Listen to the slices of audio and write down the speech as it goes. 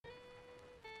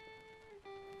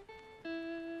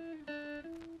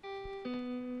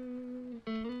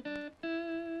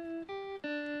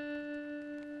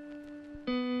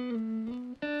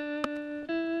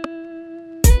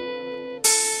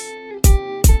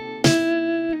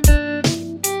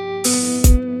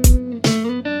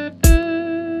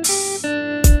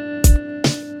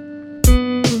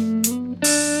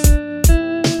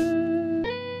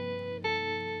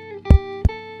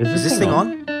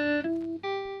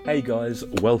Hey guys,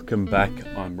 welcome back.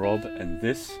 I'm Rob, and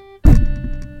this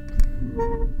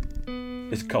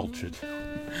is Cultured.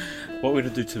 What we're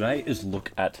going to do today is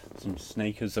look at some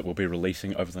sneakers that we'll be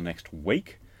releasing over the next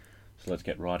week. So let's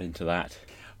get right into that.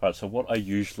 Alright, so what I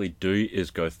usually do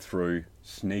is go through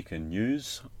sneaker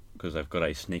news, because I've got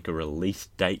a sneaker release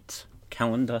date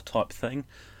calendar type thing.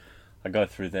 I go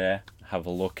through there, have a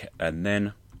look, and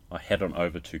then I head on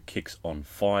over to Kicks on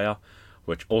Fire,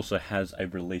 which also has a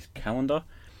release calendar.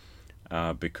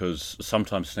 Because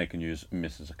sometimes sneaker news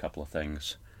misses a couple of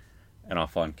things, and I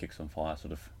find Kicks on Fire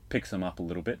sort of picks them up a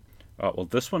little bit. Alright, well,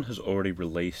 this one has already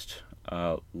released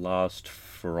last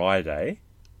Friday.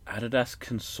 Adidas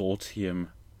Consortium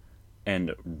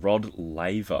and Rod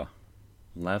Laver.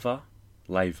 Laver?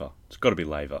 It's got to be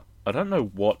Laver. I don't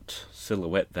know what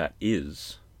silhouette that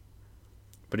is,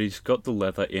 but he's got the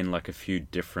leather in like a few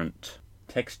different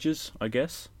textures, I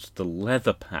guess. It's the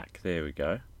leather pack, there we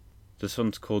go. This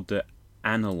one's called the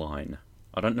Aniline.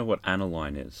 I don't know what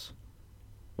aniline is.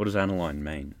 What does aniline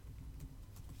mean?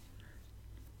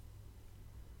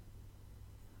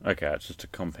 Okay, it's just a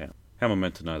compound. How am I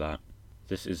meant to know that?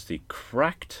 This is the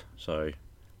cracked, so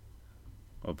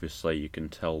obviously you can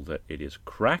tell that it is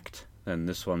cracked. Then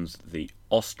this one's the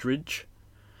ostrich.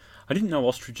 I didn't know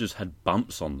ostriches had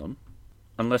bumps on them.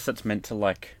 Unless that's meant to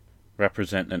like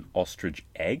represent an ostrich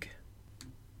egg.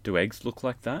 Do eggs look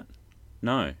like that?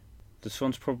 No. This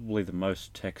one's probably the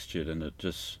most textured, and it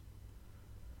just...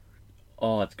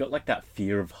 Oh, it's got like that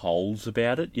fear of holes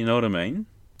about it, you know what I mean?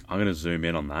 I'm going to zoom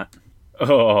in on that.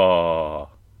 Oh,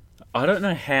 I don't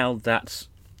know how that's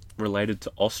related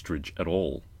to ostrich at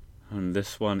all. And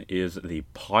this one is the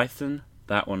python.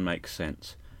 That one makes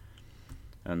sense.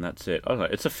 And that's it. I don't know,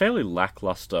 it's a fairly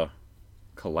lackluster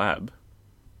collab.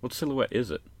 What silhouette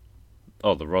is it?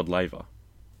 Oh, the Rod Laver.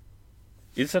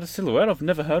 Is that a silhouette? I've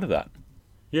never heard of that.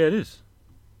 Yeah, it is.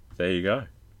 There you go.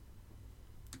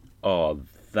 Oh,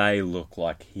 they look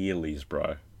like Heelys,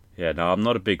 bro. Yeah, no, I'm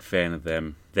not a big fan of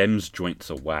them. Them's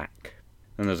joints are whack.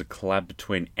 And there's a collab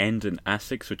between End and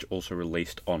Asics, which also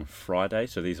released on Friday.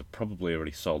 So these are probably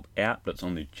already sold out, but it's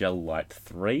on the Gel Light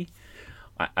 3.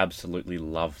 I absolutely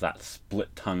love that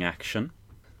split tongue action.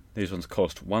 These ones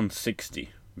cost $160.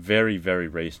 Very, very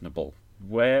reasonable.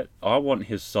 Where I want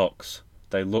his socks,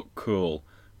 they look cool,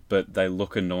 but they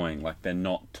look annoying. Like they're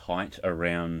not tight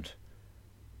around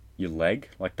your leg.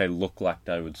 Like they look like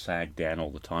they would sag down all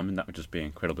the time, and that would just be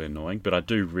incredibly annoying. But I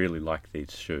do really like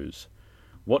these shoes.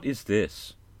 What is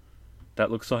this? That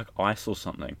looks like ice or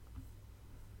something.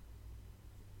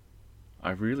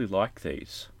 I really like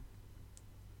these.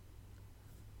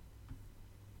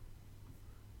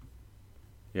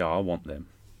 Yeah, I want them.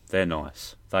 They're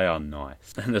nice. They are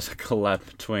nice. And there's a collab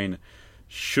between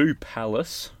Shoe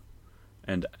Palace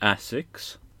and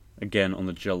Asics, again on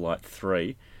the Gel Light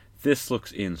 3. This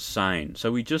looks insane.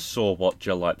 So we just saw what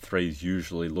Gel Light 3s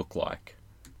usually look like.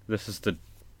 This is the...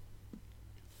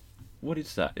 What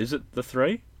is that? Is it the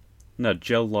 3? No,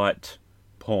 Gel Light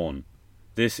Porn.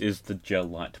 This is the Gel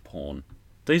Light Porn.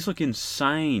 These look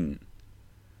insane.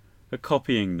 They're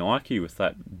copying Nike with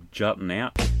that jutting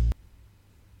out.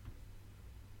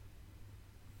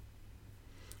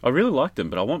 I really like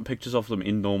them, but I want pictures of them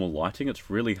in normal lighting.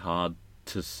 It's really hard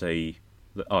to see.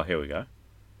 Oh, here we go.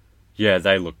 Yeah,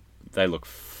 they look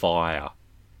fire.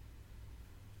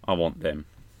 I want them.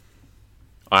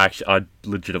 I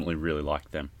legitimately really like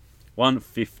them.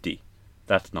 $150.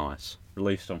 That's nice.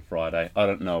 Released on Friday. I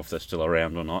don't know if they're still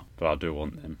around or not, but I do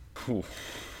want them.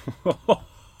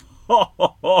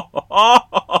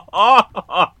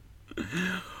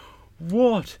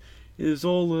 What is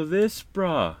all of this,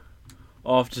 bruh?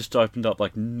 I've just opened up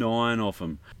like 9 of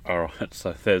them. Alright,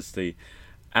 so there's the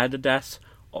Adidas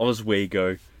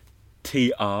Oswego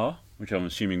TR, which I'm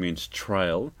assuming means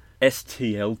trail,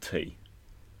 STLT.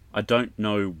 I don't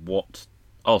know what...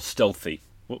 Oh, stealthy.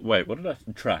 Wait, what did I...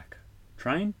 Track?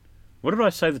 Train? What did I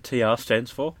say the TR stands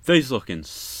for? These look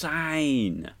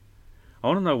insane. I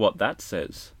want to know what that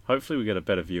says. Hopefully we get a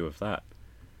better view of that.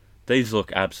 These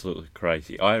look absolutely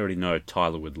crazy. I already know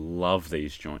Tyler would love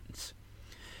these joints.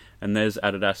 And there's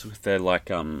Adidas with their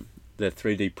their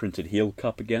 3D printed heel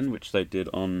cup again, which they did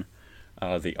on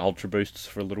the Ultra Boosts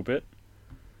for a little bit.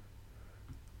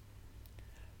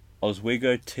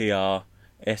 Oswego TR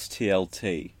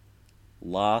STLT,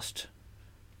 last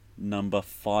number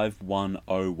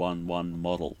 51011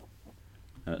 model,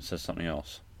 and it says something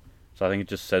else. So I think it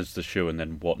just says the shoe and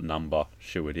then what number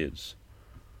shoe it is.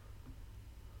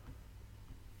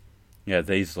 Yeah,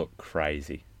 these look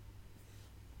crazy.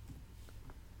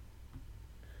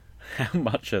 How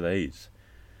much are these?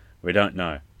 We don't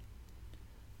know.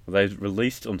 Well, they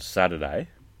released on Saturday,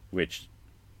 which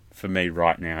for me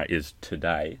right now is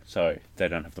today, so they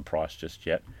don't have the price just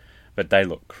yet, but they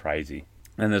look crazy.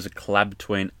 And there's a collab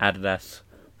between Adidas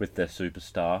with their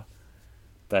Superstar.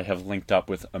 They have linked up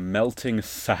with a Melting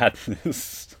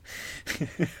Sadness.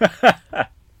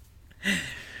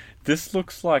 This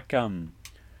looks like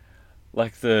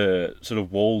the sort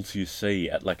of walls you see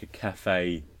at like a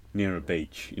cafe near a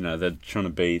beach. You know, they're trying to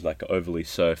be like overly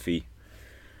surfy.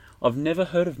 I've never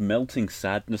heard of Melting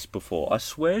Sadness before. I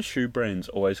swear shoe brands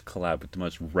always collab with the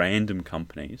most random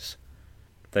companies.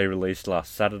 They released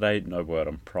last Saturday, no word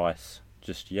on price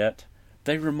just yet.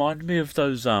 They remind me of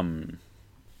those, oh,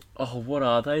 what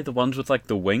are they? The ones with like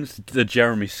the wings? The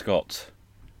Jeremy Scotts.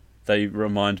 They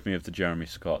remind me of the Jeremy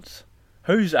Scotts.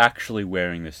 Who's actually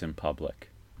wearing this in public?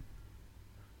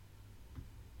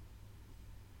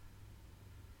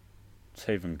 It's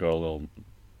even got a little,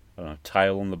 I don't know,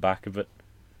 tail on the back of it.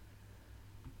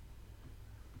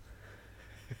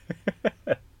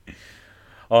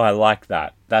 Oh, I like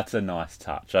that. That's a nice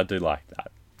touch. I do like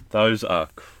that. Those are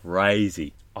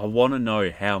crazy. I want to know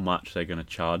how much they're going to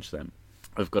charge them.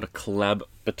 We've got a collab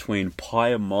between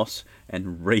Pyer Moss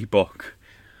and Reebok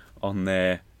on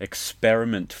their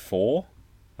Experiment 4,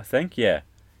 I think, yeah.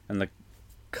 And the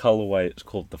colorway, it's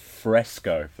called the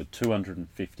Fresco for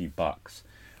 $250.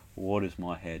 What is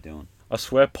my hair doing? I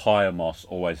swear Pyer Moss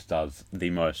always does the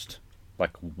most,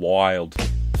 like, wild...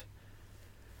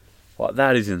 Like,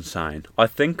 that is insane. I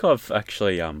think I've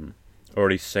actually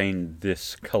already seen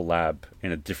this collab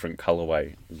in a different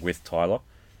colorway with Tyler.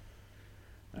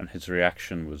 And his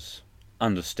reaction was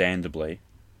understandably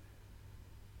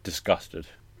disgusted.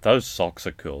 Those socks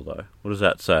are cool though. What does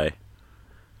that say?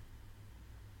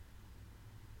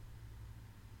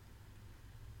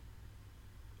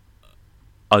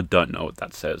 I don't know what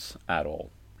that says at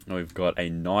all. We've got a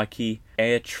Nike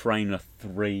Air Trainer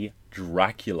 3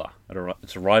 Dracula.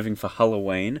 It's arriving for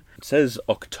Halloween. It says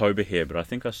October here, but I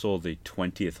think I saw the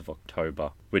 20th of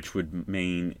October, which would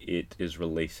mean it is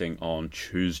releasing on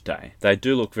Tuesday. They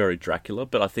do look very Dracula,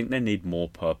 but I think they need more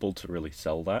purple to really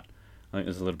sell that. I think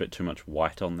there's a little bit too much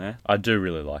white on there. I do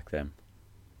really like them.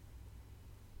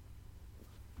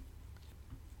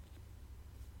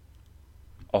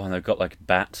 Oh, and they've got like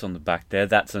bats on the back there.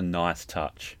 That's a nice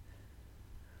touch.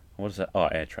 What is that? Oh,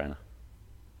 Air Trainer.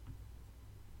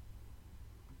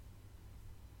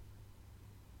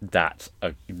 That's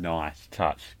a nice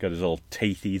touch. Got his little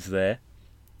teethies there.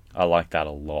 I like that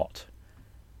a lot.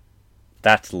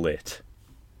 That's lit.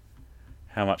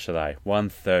 How much are they?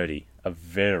 $130. A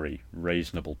very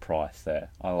reasonable price there.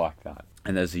 I like that.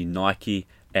 And there's the Nike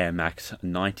Air Max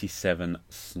 97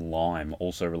 Slime,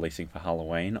 also releasing for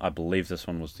Halloween. I believe this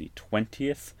one was the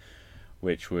 20th,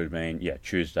 which would mean, yeah,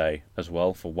 Tuesday as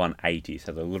well for $180.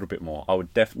 So they're a little bit more. I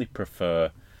would definitely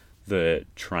prefer the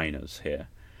trainers here.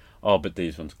 Oh, but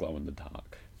these ones glow in the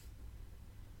dark.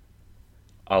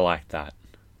 I like that.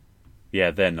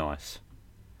 Yeah, they're nice.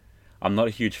 I'm not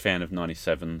a huge fan of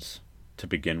 97s to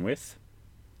begin with.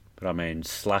 But I mean,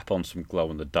 slap on some glow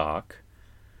in the dark.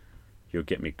 You'll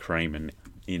get me creaming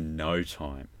in no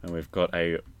time. And we've got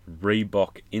a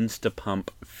Reebok Instapump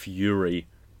Fury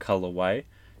colorway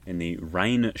in the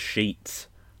Rain Sheets.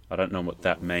 I don't know what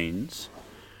that means.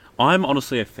 I'm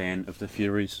honestly a fan of the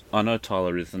Furies. I know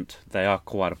Tyler isn't. They are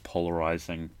quite a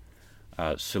polarizing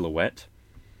silhouette.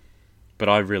 But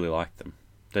I really like them.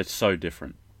 They're so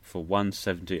different. For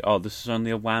 $170... Oh, this is only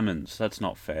a Whammons. That's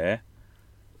not fair.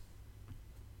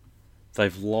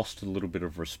 They've lost a little bit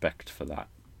of respect for that.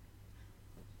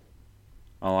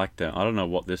 I like that. I don't know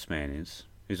what this man is.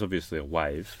 He's obviously a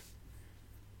wave.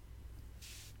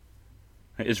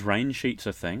 Is Rain Sheets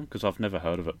a thing? Because I've never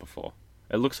heard of it before.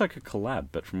 It looks like a collab,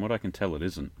 but from what I can tell, it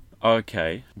isn't.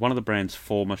 Okay, one of the brand's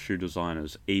former shoe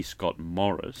designers, E. Scott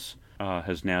Morris,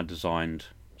 has now designed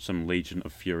some Legion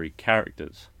of Fury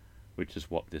characters, which is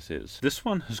what this is. This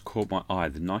one has caught my eye,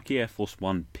 the Nike Air Force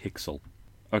 1 Pixel.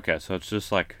 Okay, so it's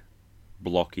just like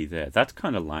blocky there. That's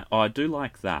kind of like... Oh, I do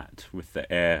like that with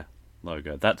the Air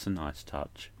logo. That's a nice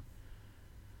touch.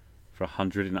 For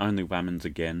 $100 and only Whammons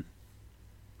again.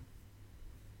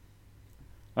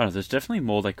 I don't know, there's definitely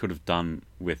more they could have done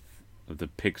with the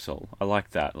Pixel. I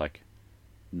like that, like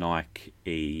Nike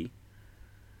E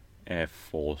Air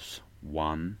Force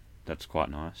 1. That's quite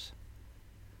nice.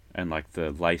 And like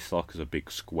the lace lock is a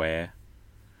big square.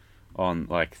 On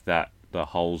like that, the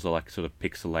holes are like sort of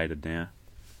pixelated now.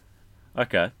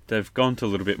 Okay, they've gone to a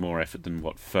little bit more effort than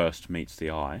what first meets the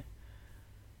eye.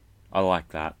 I like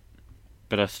that.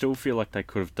 But I still feel like they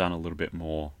could have done a little bit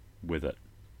more with it.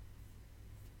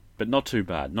 But not too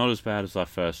bad. Not as bad as I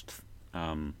first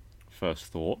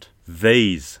thought.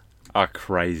 These are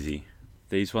crazy.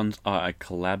 These ones are a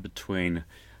collab between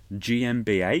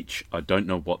GmbH, I don't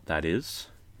know what that is.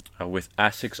 With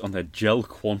ASICS on their Gel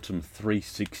Quantum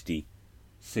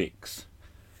 366.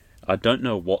 I don't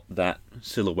know what that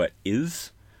silhouette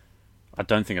is. I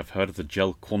don't think I've heard of the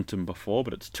Gel Quantum before,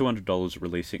 but it's $200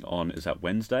 releasing on, is that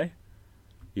Wednesday?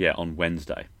 Yeah, on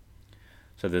Wednesday.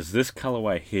 So there's this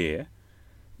colorway here.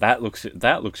 That looks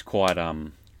quite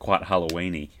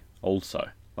Halloweeny also.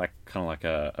 Like kind of like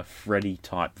a Freddy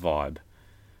type vibe.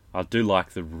 I do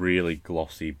like the really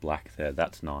glossy black there.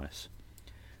 That's nice.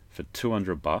 For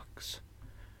 $200.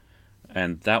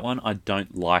 And that one I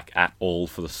don't like at all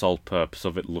for the sole purpose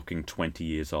of it looking 20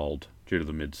 years old due to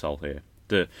the midsole here.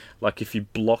 Like if you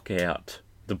block out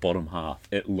the bottom half,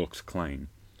 it looks clean.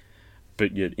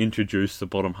 But you introduce the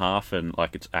bottom half and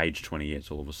like it's aged 20 years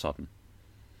all of a sudden.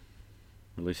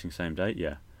 Releasing same date,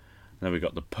 yeah. And then we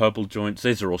got the purple joints.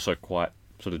 These are also quite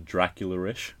sort of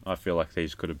Dracula-ish. I feel like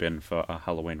these could have been for a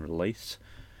Halloween release.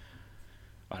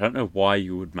 I don't know why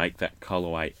you would make that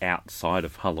colorway outside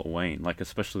of Halloween, like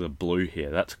especially the blue here.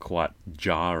 That's quite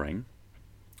jarring.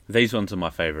 These ones are my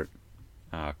favourite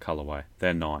colorway.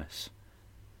 They're nice.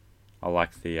 I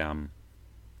like the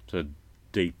sort of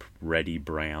deep reddy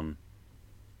brown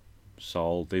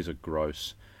sole. These are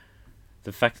gross.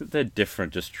 The fact that they're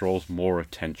different just draws more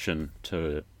attention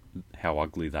to how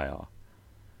ugly they are.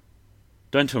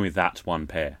 Don't tell me that's one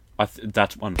pair.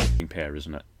 That's one pair,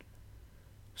 isn't it?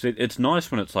 See, it's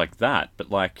nice when it's like that, but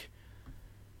like,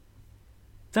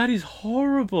 that is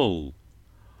horrible.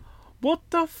 What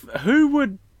the who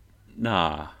would?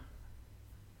 Nah,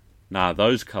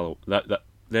 those color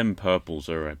them purples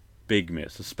are a big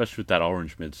miss, especially with that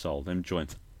orange midsole. Them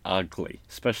joints ugly,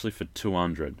 especially for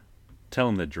 200. Tell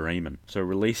them they're dreaming. So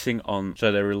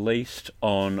they released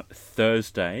on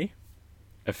Thursday,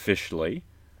 officially.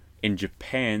 In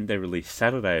Japan, they released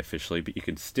Saturday officially, but you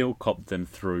can still cop them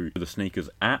through the Sneakers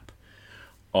app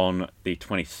on the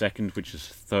 22nd, which is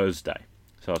Thursday.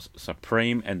 So it's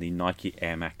Supreme and the Nike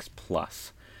Air Max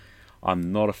Plus.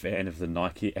 I'm not a fan of the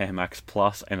Nike Air Max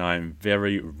Plus, and I'm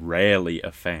very rarely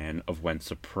a fan of when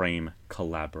Supreme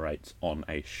collaborates on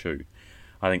a shoe.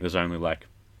 I think there's only like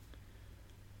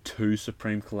 2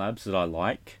 Supreme collabs that I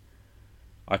like.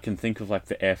 I can think of like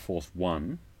the Air Force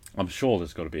One. I'm sure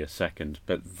there's got to be a second,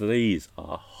 but these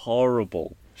are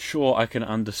horrible. Sure, I can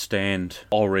understand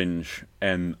orange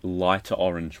and lighter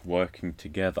orange working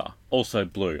together. Also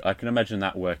blue. I can imagine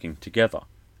that working together.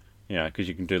 You know, because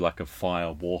you can do like a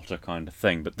fire-water kind of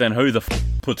thing. But then who the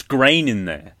puts green in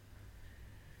there?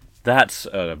 That's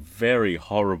a very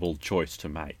horrible choice to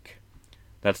make.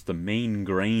 That's the mean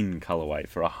green colorway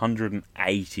for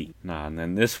 $180. Nah, and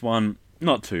then this one,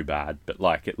 not too bad, but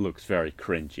like it looks very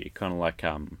cringy, kind of like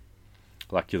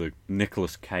you're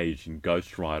Nicolas Cage in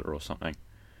Ghost Rider or something.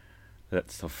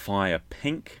 That's the fire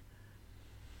pink.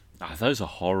 Those are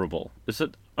horrible. Is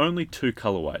it only 2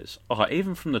 colorways?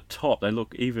 Even from the top, they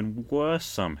look even worse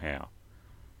somehow.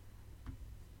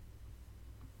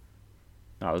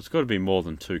 No, there's got to be more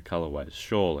than 2 colorways,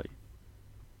 surely.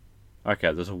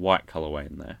 Okay, there's a white colorway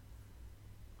in there.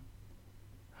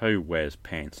 Who wears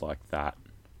pants like that?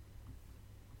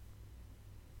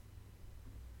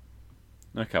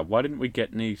 Okay, why didn't we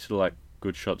get any sort of like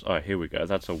good shots? Oh, here we go.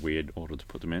 That's a weird order to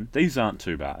put them in. These aren't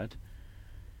too bad.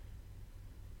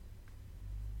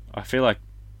 I feel like...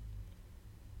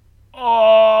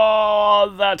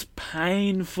 Oh, that's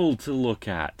painful to look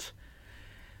at.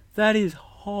 That is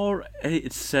horrible.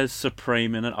 It says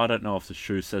Supreme in it. I don't know if the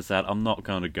shoe says that. I'm not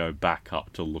going to go back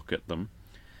up to look at them.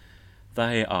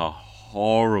 They are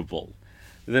horrible.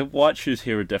 The white shoes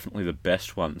here are definitely the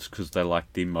best ones because they're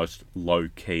like the most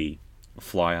low-key,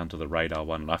 fly under the radar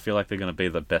one. And I feel like they're going to be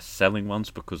the best selling ones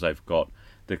because they've got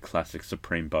the classic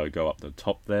Supreme BOGO up the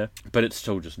top there. But it's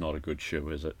still just not a good shoe,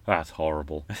 is it? That's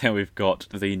horrible. Then we've got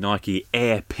the Nike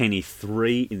Air Penny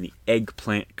 3 in the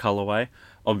eggplant colorway.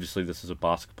 Obviously this is a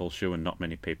basketball shoe and not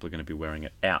many people are going to be wearing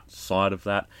it outside of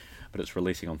that. But it's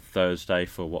releasing on Thursday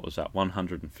for, what was that,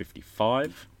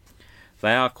 $155.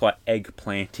 They are quite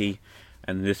eggplanty.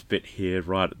 And this bit here,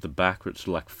 right at the back, which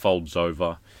like folds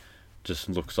over, just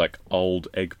looks like old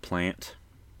eggplant.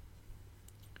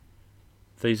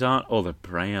 These aren't... Oh, they're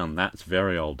brown. That's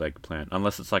very old eggplant.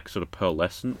 Unless it's like sort of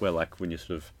pearlescent, where like when you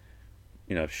sort of,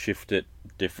 you know, shift it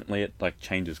differently, it like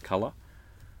changes colour.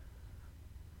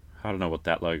 I don't know what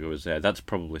that logo is there. That's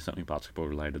probably something basketball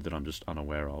related that I'm just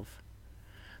unaware of.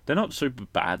 They're not super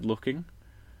bad looking.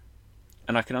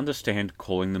 And I can understand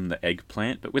calling them the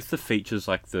eggplant, but with the features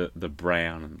like the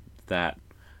brown and that,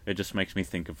 It just makes me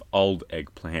think of old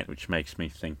eggplant, which makes me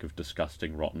think of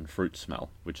disgusting rotten fruit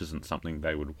smell, which isn't something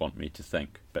they would want me to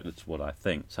think, but it's what I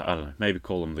think. So I don't know, maybe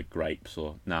call them the grapes,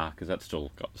 or because that's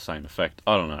still got the same effect.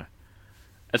 I don't know.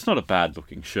 It's not a bad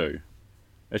looking shoe.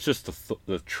 It's just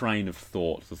the train of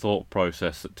thought, the thought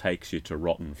process that takes you to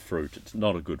rotten fruit. It's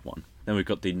not a good one. Then we've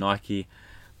got the Nike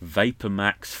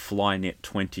VaporMax Flyknit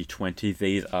 2020.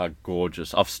 These are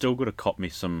gorgeous. I've still got to cop me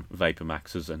some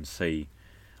VaporMaxes and see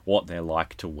what they're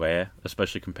like to wear,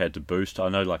 especially compared to Boost. I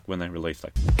know like when they released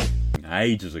like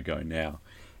ages ago now,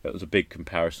 it was a big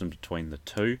comparison between the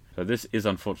two. So this is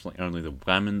unfortunately only the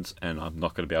women's, and I'm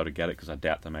not going to be able to get it because I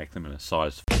doubt they make them in a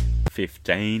size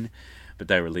 15. But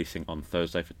they're releasing on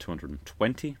Thursday for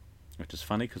 $220, which is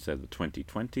funny because they're the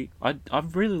 2020. I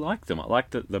really like them. I like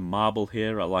the marble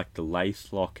here. I like the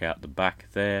lace lock out the back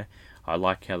there. I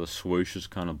like how the swoosh is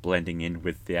kind of blending in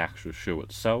with the actual shoe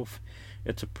itself.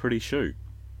 It's a pretty shoe.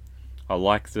 I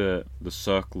like the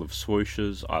circle of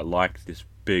swooshes. I like this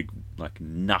big like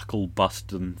knuckle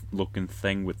busting looking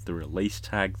thing with the release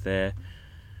tag there.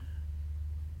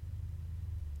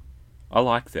 I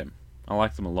like them. I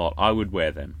like them a lot. I would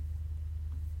wear them.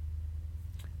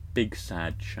 Big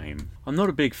sad shame. I'm not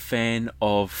a big fan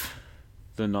of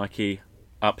the Nike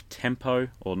Up Tempo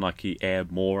or Nike Air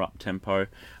More Up Tempo,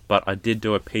 but I did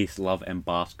do a Peace, Love and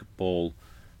Basketball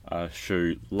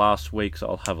shoe last week, so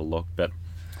I'll have a look. But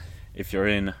if you're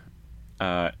in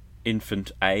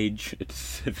infant age,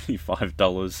 it's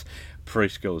 $75.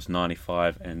 Preschool is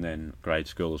 $95, and then grade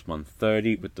school is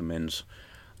 $130, with the men's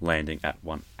landing at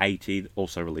 $180,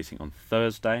 also releasing on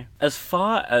Thursday. As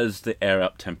far as the Air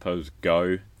Up Tempos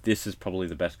go, this is probably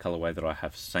the best colorway that I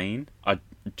have seen. I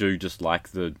do just like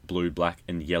the blue, black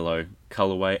and yellow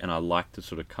colorway, and I like the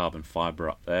sort of carbon fiber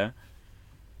up there.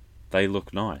 They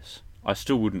look nice. I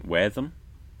still wouldn't wear them,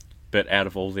 but out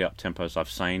of all the Up Tempos I've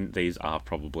seen, these are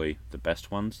probably the best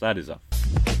ones. That is a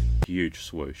huge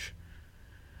swoosh.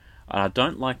 And I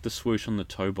don't like the swoosh on the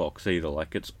toe box either.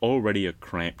 Like, it's already a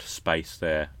cramped space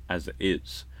there as it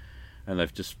is, and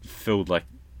they've just filled like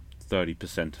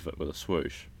 30% of it with a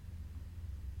swoosh.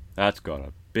 That's got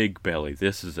a big belly.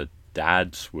 This is a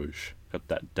dad swoosh. Got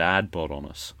that dad bod on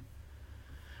us.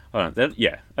 I don't.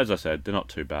 Yeah, as I said, they're not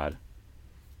too bad.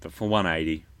 But for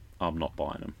 $180, I'm not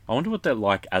buying them. I wonder what they're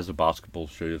like as a basketball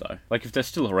shoe though. Like if they're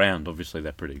still around, obviously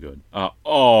they're pretty good.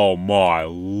 Oh my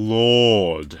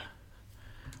lord.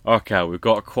 Okay, we've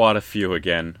got quite a few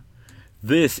again.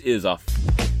 This is a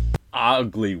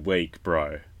ugly week,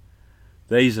 bro.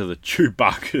 These are the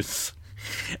Chewbacca's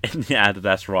in the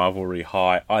Adidas Rivalry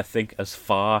High. I think as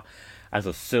far as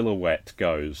a silhouette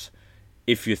goes,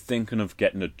 if you're thinking of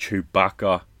getting a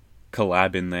Chewbacca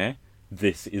collab in there,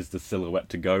 this is the silhouette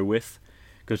to go with.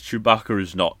 Because Chewbacca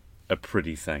is not a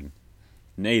pretty thing.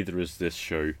 Neither is this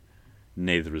shoe.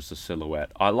 Neither is the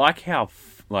silhouette. I like how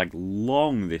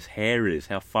long this hair is,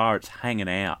 how far it's hanging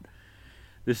out.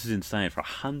 This is insane. For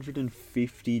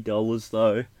 $150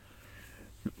 though,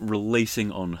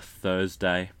 releasing on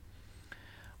Thursday.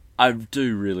 I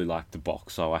do really like the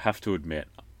box, so I have to admit,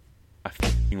 I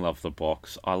fucking love the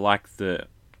box. I like that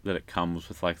it comes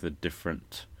with like the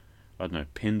different, I don't know,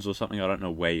 pins or something. I don't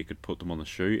know where you could put them on the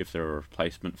shoe, if they're a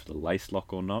replacement for the lace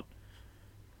lock or not.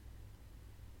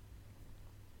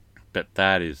 But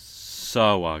that is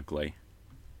so ugly.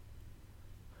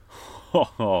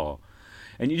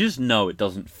 And you just know it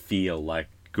doesn't feel like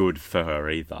good fur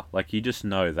either. Like, you just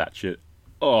know that shit.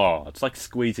 Oh, it's like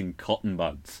squeezing cotton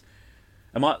buds.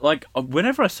 Am I, like,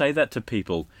 whenever I say that to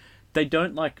people, they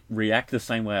don't, like, react the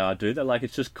same way I do. They're like,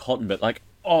 it's just cotton, but, like,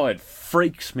 oh, it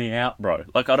freaks me out, bro.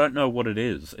 Like, I don't know what it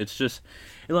is. It's just,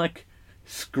 it, like,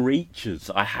 screeches.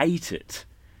 I hate it.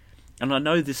 And I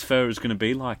know this fur is going to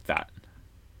be like that.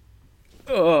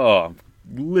 Oh, I'm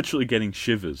literally getting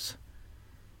shivers.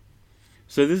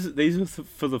 So these are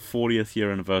for the 40th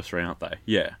year anniversary, aren't they?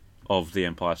 Yeah, of The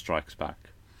Empire Strikes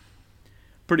Back.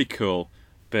 Pretty cool,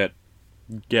 but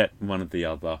get one of the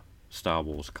other Star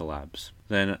Wars collabs.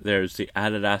 Then there's the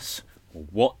Adidas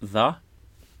What The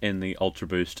in the Ultra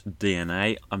Boost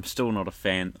DNA. I'm still not a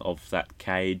fan of that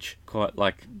cage. Quite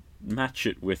like match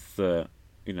it with the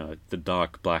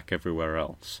dark black everywhere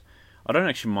else. I don't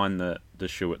actually mind the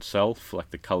shoe itself,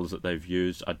 like the colours that they've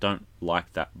used. I don't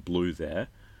like that blue there.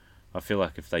 I feel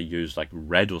like if they use like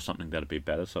red or something, that'd be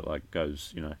better. So it like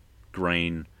goes,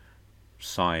 green,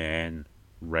 cyan,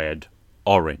 red,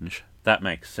 orange. That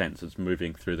makes sense. It's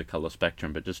moving through the colour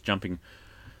spectrum, but just jumping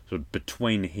sort of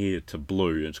between here to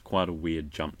blue, it's quite a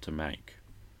weird jump to make.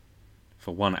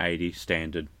 For $180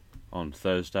 standard on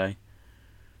Thursday.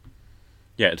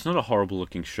 Yeah, it's not a horrible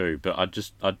looking shoe, but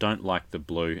I don't like the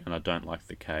blue and I don't like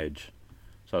the cage.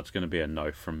 So it's going to be a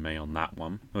no from me on that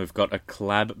one. We've got a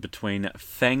collab between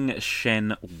Feng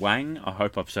Shen Wang, I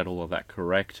hope I've said all of that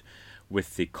correct,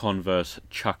 with the Converse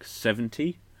Chuck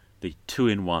 70, the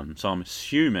 2-in-1. So I'm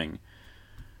assuming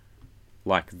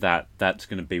like that's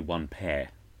going to be one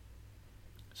pair.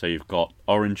 So you've got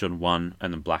orange on one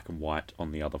and then black and white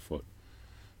on the other foot.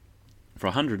 For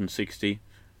 160,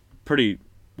 pretty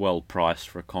well priced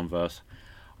for a Converse.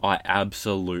 I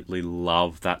absolutely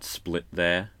love that split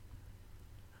there.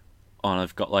 And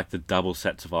I've got like the double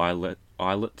sets of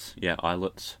eyelets,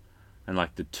 and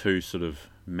like the two sort of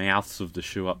mouths of the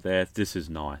shoe up there. This is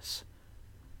nice.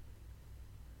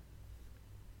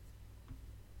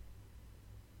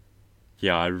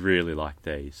 Yeah, I really like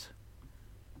these.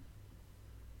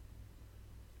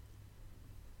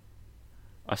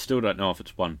 I still don't know if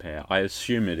it's one pair. I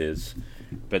assume it is,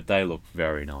 but they look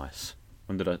very nice.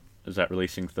 Is that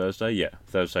releasing Thursday? Yeah,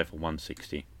 Thursday for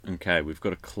 160. Okay, we've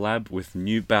got a collab with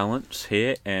New Balance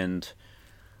here and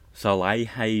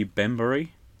Salehe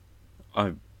Bembury.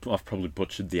 I've probably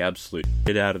butchered the absolute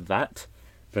shit out of that,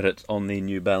 but it's on the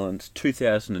New Balance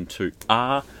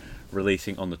 2002R,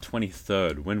 releasing on the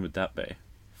 23rd. When would that be?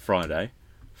 Friday,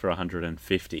 for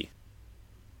 150.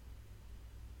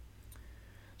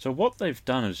 So what they've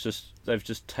done is they've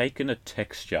just taken a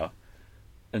texture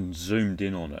and zoomed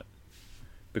in on it.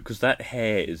 Because that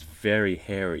hair is very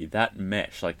hairy. That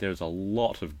mesh, like there's a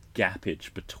lot of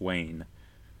gappage between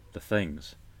the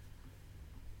things.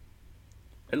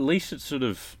 At least it's sort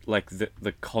of like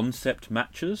the concept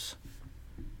matches,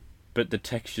 but the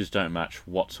textures don't match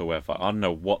whatsoever. I don't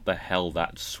know what the hell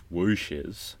that swoosh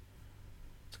is.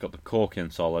 It's got the cork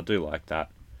insole, I do like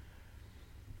that.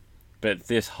 But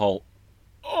this whole...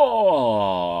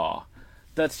 Oh!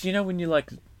 That's, you know when you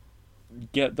like...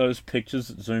 get those pictures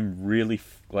that zoom really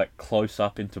like close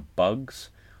up into bugs,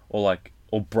 or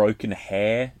broken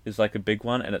hair is like a big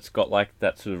one, and it's got like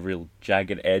that sort of real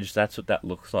jagged edge. That's what that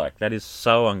looks like. That is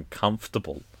so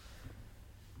uncomfortable.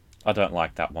 I don't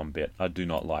like that one bit. I do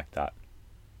not like that.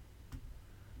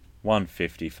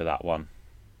 150 for that one.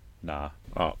 Nah.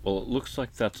 Alright, well it looks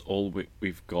like that's all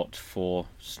we've got for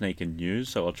sneaker news,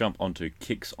 so I'll jump onto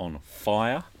Kicks on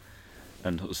Fire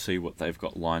and see what they've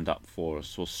got lined up for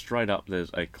us. Well, straight up,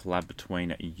 there's a collab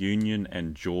between Union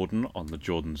and Jordan on the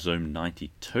Jordan Zoom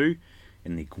 92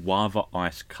 in the Guava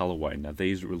Ice colorway. Now,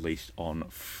 these released on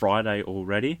Friday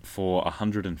already for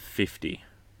 150,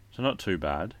 so not too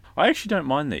bad. I actually don't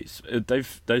mind these.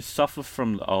 They suffer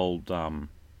from the old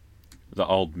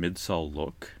midsole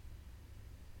look.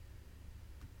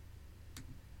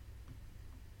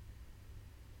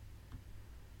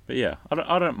 But yeah,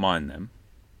 I don't mind them.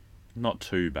 Not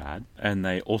too bad. And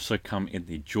they also come in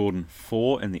the Jordan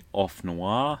 4 and the Off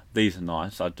Noir. These are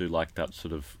nice. I do like that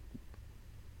sort of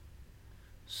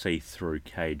see-through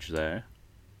cage there.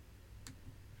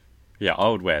 Yeah, I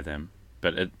would wear them.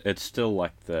 But it's still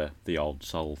like the old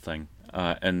sole thing.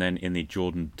 And then in the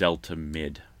Jordan Delta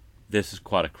Mid. This is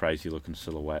quite a crazy looking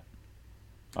silhouette.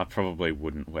 I probably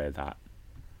wouldn't wear that.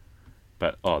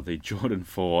 But, the Jordan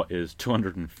 4 is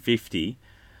 250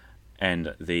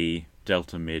 and the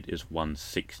Delta Mid is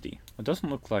 160. It doesn't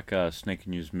look like Sneaker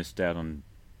News missed out on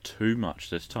too much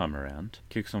this time around.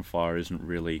 Kicks on Fire isn't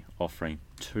really offering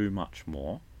too much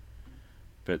more.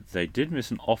 But they did miss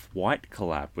an Off-White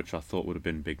collab, which I thought would have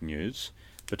been big news,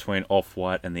 between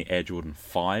Off-White and the Air Jordan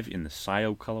 5 in the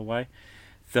Sail colorway.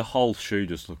 The whole shoe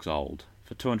just looks old.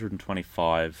 For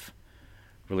 225,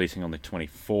 releasing on the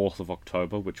 24th of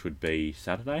October, which would be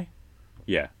Saturday?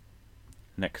 Yeah,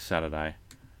 next Saturday.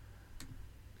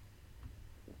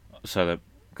 So they've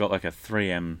got like a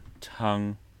 3M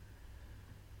tongue.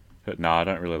 But no, I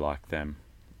don't really like them.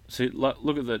 See,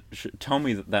 look at that. Tell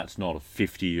me that that's not a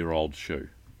 50-year-old shoe.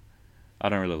 I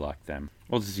don't really like them.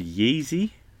 Well, there's a Yeezy.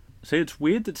 See, it's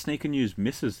weird that Sneaker News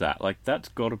misses that. Like, that's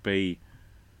got to be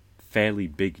fairly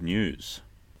big news.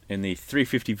 In the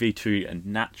 350 V2 and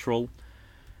Natural,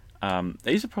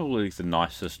 these are probably the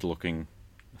nicest looking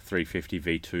 350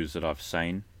 V2s that I've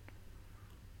seen.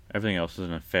 Everything else is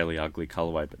in a fairly ugly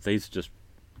colorway, but these are just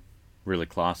really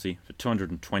classy. For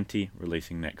 220,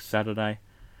 releasing next Saturday.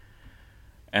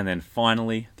 And then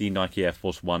finally, the Nike Air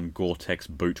Force 1 Gore-Tex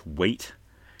Boot Wheat.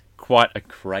 Quite a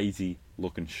crazy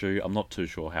looking shoe. I'm not too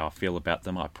sure how I feel about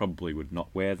them. I probably would not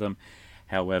wear them.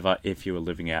 However, if you were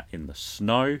living out in the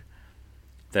snow,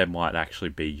 they might actually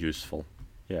be useful.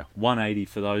 Yeah, 180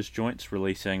 for those joints,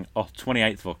 releasing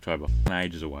 28th of October.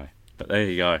 Ages away. But there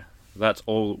you go. That's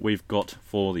all we've got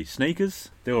for the sneakers.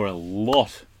 There were a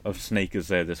lot of sneakers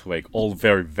there this week, all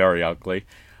very, very ugly.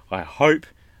 I hope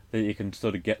that you can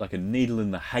sort of get like a needle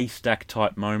in the haystack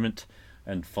type moment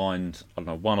and find, I don't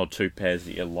know, 1 or 2 pairs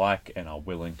that you like and are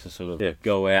willing to sort of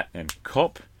go out and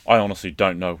cop. I honestly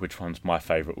don't know which ones my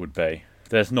favourite would be.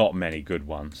 There's not many good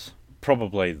ones.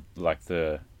 Probably like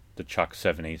the Chuck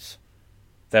 70s.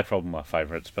 They're probably my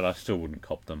favourites, but I still wouldn't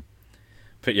cop them.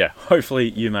 But yeah, hopefully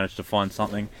you managed to find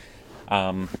something.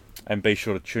 And be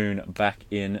sure to tune back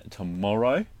in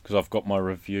tomorrow, because I've got my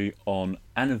review on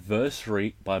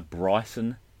Anniversary by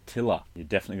Bryson Tiller. You're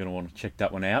definitely going to want to check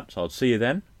that one out. So I'll see you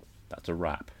then. That's a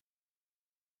wrap.